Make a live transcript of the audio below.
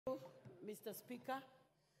Mr. Speaker,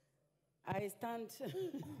 I stand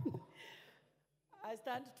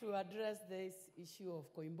to address this issue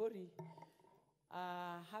of Koimburi.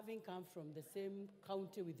 Having come from the same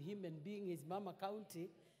county with him and being his mama county,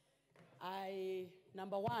 I,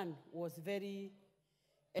 number one, was very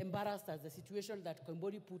embarrassed at the situation that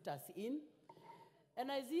Koimburi put us in.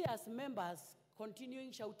 And I see as members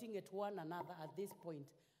continuing shouting at one another at this point,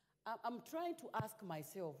 I'm trying to ask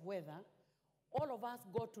myself whether all of us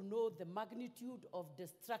got to know the magnitude of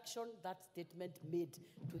destruction that statement made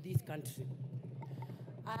to this country.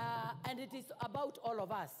 And it is about all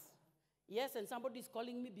of us. Yes, and somebody is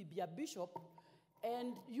calling me Bibia Bishop,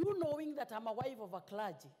 and you knowing that I'm a wife of a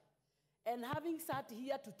clergy, and having sat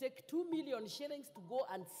here to take 2 million shillings to go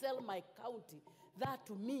and sell my county, that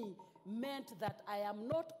to me meant that I am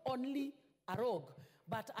not only a rogue,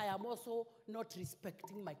 but I am also not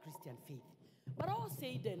respecting my Christian faith. But all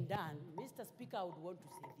said and done, Mr. Speaker, I would want to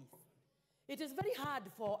say this. It is very hard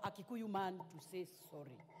for a Kikuyu man to say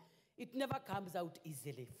sorry. It never comes out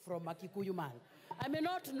easily from a Kikuyu man. I may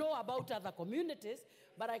not know about other communities,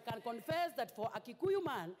 but I can confess that for a Kikuyu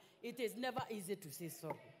man, it is never easy to say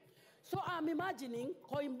sorry. So I'm imagining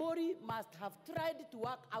Koimburi must have tried to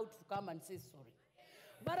work out to come and say sorry.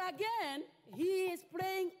 But again, he is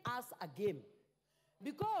playing us a game.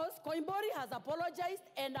 Because Koimburi has apologized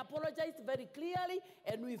and apologized very clearly,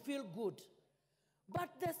 and we feel good. But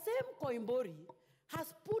the same Koimburi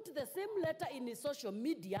has put the same letter in his social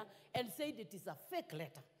media and said it is a fake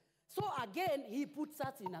letter. So again, he puts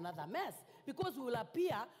us in another mess because we will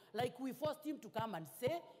appear like we forced him to come and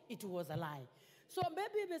say it was a lie. So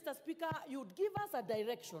maybe, Mr. Speaker, you'd give us a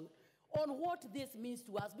direction on what this means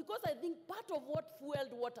to us, because I think part of what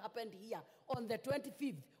fueled what happened here on the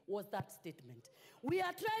 25th was that statement. We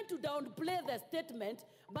are trying to downplay the statement,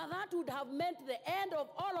 but that would have meant the end of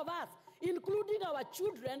all of us, including our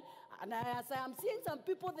children. And as I am seeing some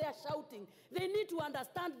people there shouting, they need to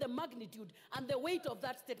understand the magnitude and the weight of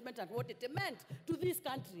that statement and what it meant to this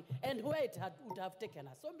country and where it would have taken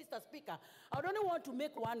us. So, Mr. Speaker, I would only want to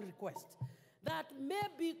make one request, that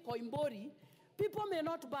maybe Koimburi, people may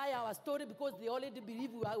not buy our story because they already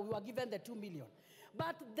believe we were given the 2 million.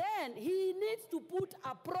 But then he needs to put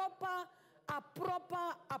a proper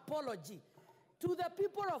apology to the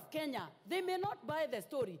people of Kenya. They may not buy the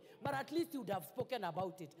story, but at least he would have spoken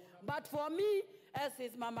about it. But for me, as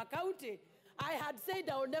his mama county, I had said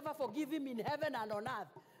I will never forgive him in heaven and on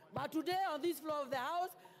earth. But today on this floor of the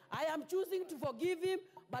house, I am choosing to forgive him,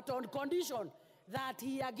 but on condition that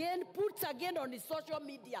he again puts again on his social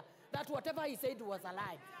media that whatever he said was a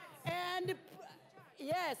lie. And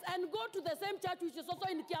yes, and go to the same church which is also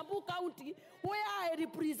in Kiambu County, where I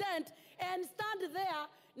represent, and stand there,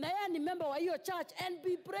 na yeye ni member wa hiyo church, and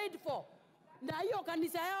be prayed for. Na hiyo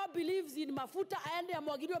kanisa yao believes in mafuta, aende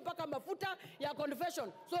amwagiliwe mpaka mafuta ya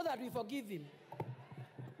confession, so that we forgive him.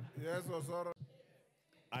 Yes, Osoro.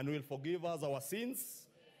 And will forgive us our sins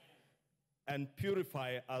and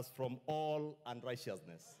purify us from all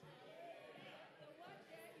unrighteousness.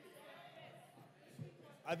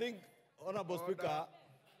 I think, Honorable Speaker,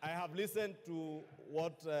 I have listened to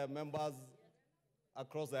what members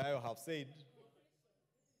across the aisle have said,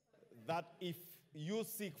 that if you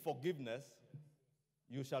seek forgiveness,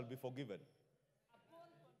 you shall be forgiven.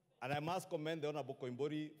 And I must commend the Honorable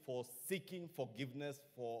Koimburi for seeking forgiveness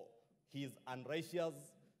for his unrighteous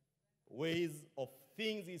ways of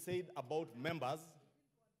things he said about members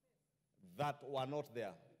that were not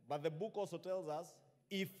there. But the book also tells us,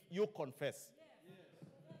 if you confess.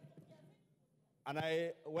 And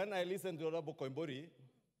when I listened to Honorable Koimburi,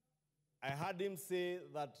 I heard him say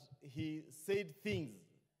that he said things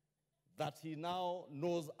that he now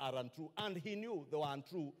knows are untrue, and he knew they were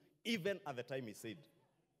untrue even at the time he said.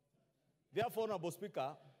 Therefore, Honorable Speaker,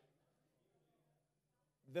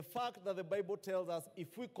 the fact that the Bible tells us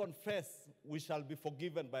if we confess, we shall be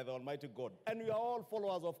forgiven by the Almighty God, and we are all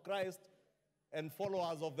followers of Christ and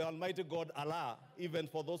followers of the Almighty God, Allah, even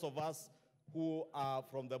for those of us who are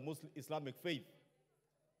from the Muslim Islamic faith.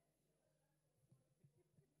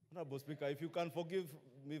 Honorable Speaker, if you can forgive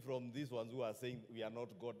me from these ones who are saying we are not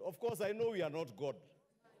God. Of course, I know we are not God,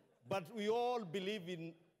 but we all believe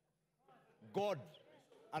in God.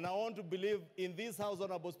 And I want to believe in this house,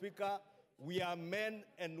 Honorable Speaker, we are men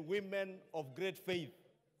and women of great faith.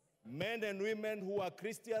 Men and women who are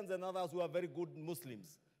Christians and others who are very good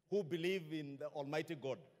Muslims, who believe in the Almighty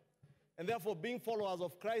God. And therefore, being followers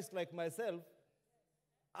of Christ like myself,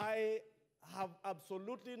 I have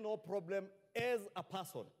absolutely no problem as a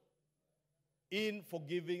person in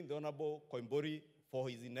forgiving the Honorable Koimburi for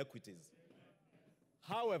his iniquities.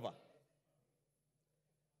 However,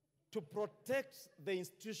 to protect the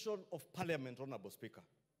institution of Parliament, Honorable Speaker,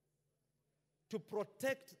 to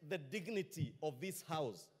protect the dignity of this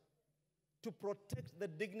House, to protect the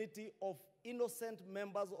dignity of innocent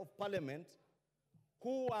members of Parliament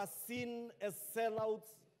who are seen as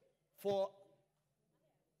sellouts for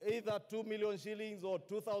either 2 million shillings or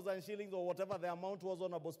 2,000 shillings or whatever the amount was,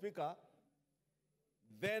 Honorable Speaker,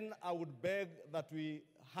 then I would beg that we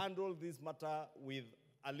handle this matter with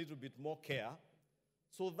a little bit more care,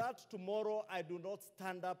 so that tomorrow I do not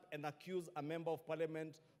stand up and accuse a member of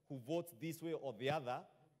Parliament who votes this way or the other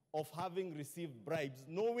of having received bribes,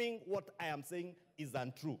 knowing what I am saying is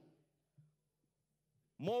untrue.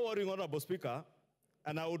 More worrying, Honorable Speaker,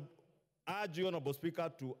 and I would urge you, Honorable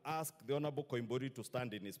Speaker, to ask the Honorable Koimburi to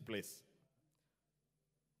stand in his place.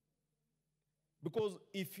 Because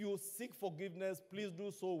if you seek forgiveness, please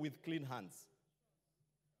do so with clean hands.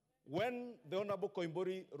 When the Honorable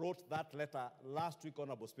Koimburi wrote that letter last week,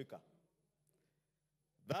 Honorable Speaker,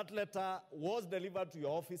 that letter was delivered to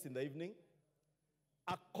your office in the evening.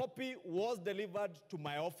 A copy was delivered to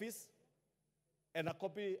my office, and a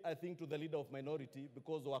copy, I think, to the leader of minority,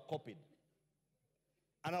 because they were copied.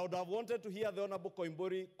 And I would have wanted to hear the Honorable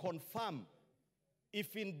Koimburi confirm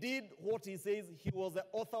if indeed what he says, he was the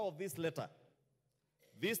author of this letter.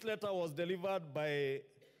 This letter was delivered by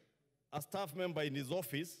a staff member in his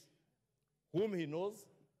office, whom he knows,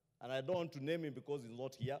 and I don't want to name him because he's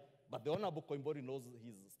not here, but the Honorable Koimburi knows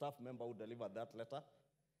his staff member who delivered that letter.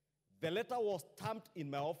 The letter was stamped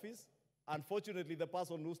in my office. Unfortunately, the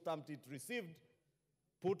person who stamped it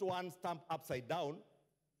put one stamp upside down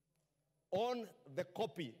on the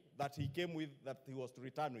copy that he came with, that he was to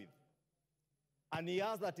return with. And he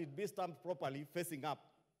asked that it be stamped properly, facing up,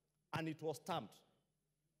 and it was stamped.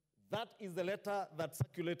 That is the letter that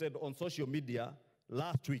circulated on social media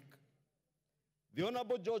last week. The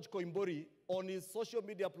Honorable George Koimburi, on his social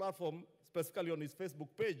media platform, specifically on his Facebook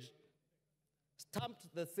page,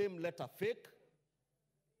 stamped the same letter fake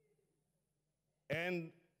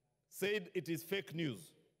and said it is fake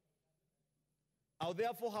news. I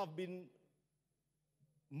therefore have been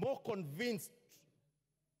more convinced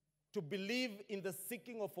to believe in the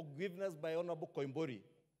seeking of forgiveness by Honorable Koimburi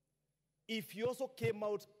if he also came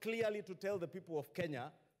out clearly to tell the people of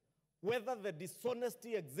Kenya whether the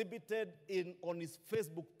dishonesty exhibited on his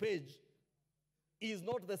Facebook page is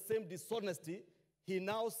not the same dishonesty he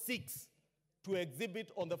now seeks to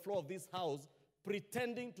exhibit on the floor of this House,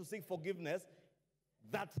 pretending to seek forgiveness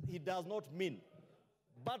that he does not mean.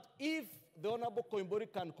 But if the Honorable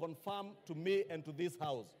Koimburi can confirm to me and to this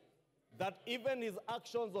House that even his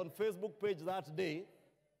actions on Facebook page that day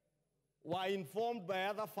were informed by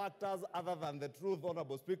other factors other than the truth,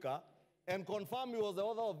 Honorable Speaker, and confirm he was the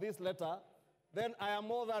author of this letter, then I am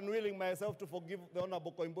more than willing myself to forgive the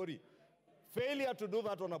Honorable Koimburi. Failure to do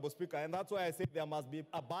that, Honorable Speaker, and that's why I say there must be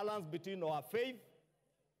a balance between our faith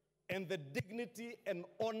and the dignity and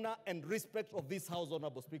honor and respect of this House,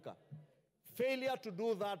 Honorable Speaker. Failure to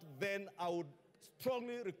do that, then I would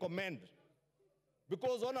strongly recommend,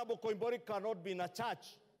 because Honorable Koimburi cannot be in a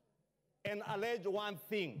church and allege one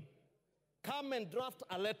thing, come and draft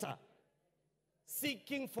a letter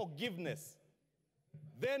seeking forgiveness,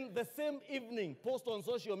 then the same evening post on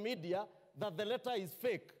social media that the letter is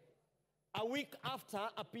fake. A week after,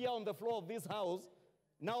 appear on the floor of this House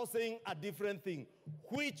now saying a different thing.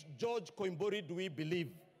 Which George Koimburi do we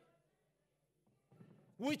believe?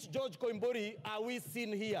 Which George Koimburi are we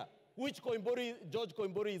seeing here? Which George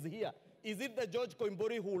Koimburi is here? Is it the George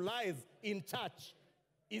Koimburi who lies in church?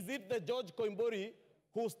 Is it the George Koimburi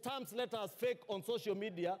who stamps letters fake on social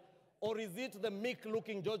media? Or is it the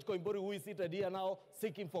meek-looking George Koimburi who is seated here now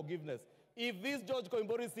seeking forgiveness? If this George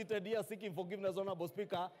Koimburi seated here seeking forgiveness, Honorable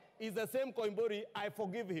Speaker, is the same Koimburi, I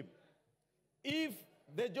forgive him. If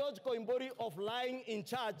the George Koimburi of lying in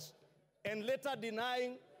church and later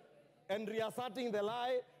denying and reasserting the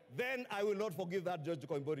lie, then I will not forgive that George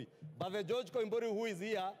Koimburi. But the George Koimburi who is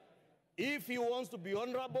here, if he wants to be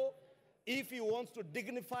honorable, if he wants to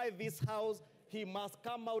dignify this House, he must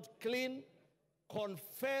come out clean,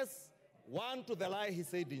 confess, one, to the lie he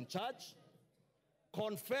said in church,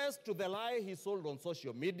 confess to the lie he sold on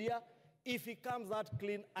social media. If he comes out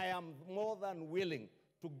clean, I am more than willing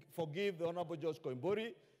to forgive the Honorable George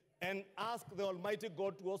Koimburi and ask the Almighty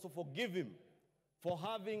God to also forgive him for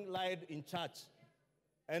having lied in church.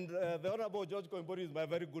 And the Honorable George Koimburi is my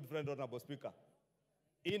very good friend, Honorable Speaker.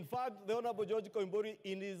 In fact, the Honorable George Koimburi,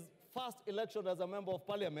 in his first election as a member of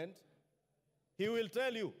Parliament, he will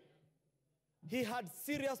tell you, he had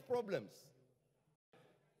serious problems.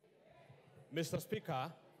 Mr.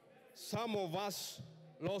 Speaker, some of us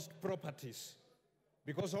lost properties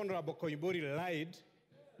because Honorable Koimburi lied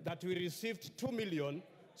that we received 2 million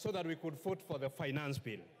so that we could vote for the finance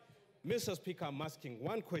bill. Mr. Speaker, I'm asking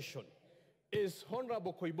one question. Is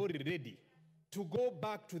Honorable Koimburi ready to go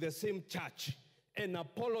back to the same church and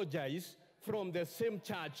apologize from the same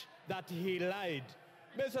church that he lied?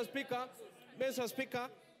 Mr. Speaker,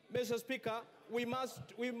 we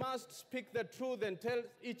must speak the truth and tell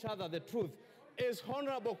each other the truth. Is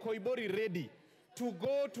Honorable Koimburi ready to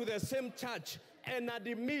go to the same church and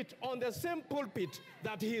admit on the same pulpit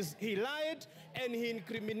that he lied and he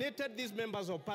incriminated these members of parliament?